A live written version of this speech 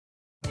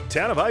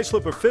Town of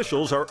Islip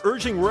officials are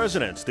urging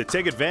residents to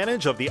take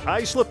advantage of the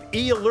Islip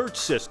E-Alert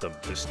system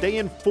to stay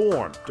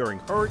informed during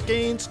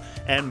hurricanes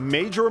and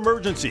major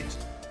emergencies,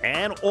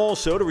 and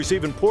also to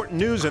receive important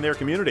news in their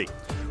community.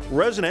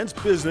 Residents,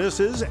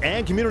 businesses,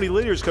 and community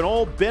leaders can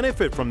all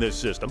benefit from this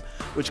system,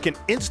 which can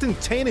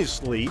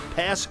instantaneously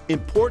pass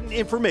important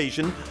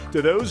information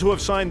to those who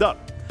have signed up.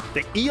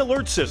 The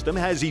E-Alert system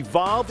has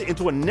evolved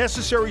into a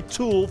necessary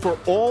tool for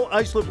all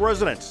Islip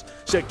residents,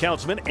 said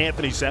Councilman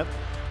Anthony Seff,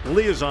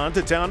 liaison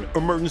to Town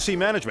Emergency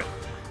Management.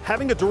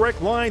 Having a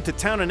direct line to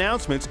town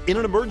announcements in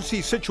an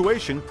emergency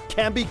situation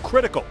can be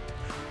critical.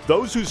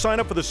 Those who sign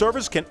up for the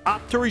service can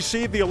opt to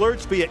receive the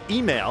alerts via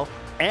email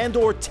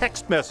and/or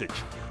text message.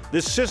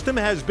 This system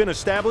has been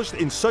established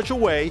in such a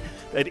way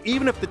that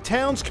even if the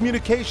town's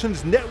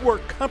communications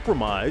network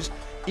compromised,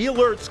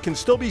 e-alerts can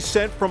still be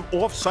sent from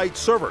off-site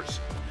servers.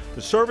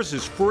 The service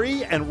is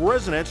free, and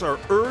residents are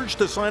urged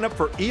to sign up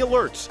for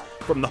e-alerts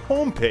from the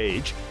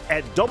homepage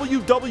at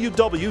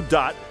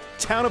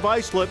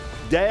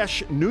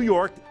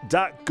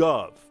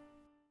www.townofislip-newyork.gov.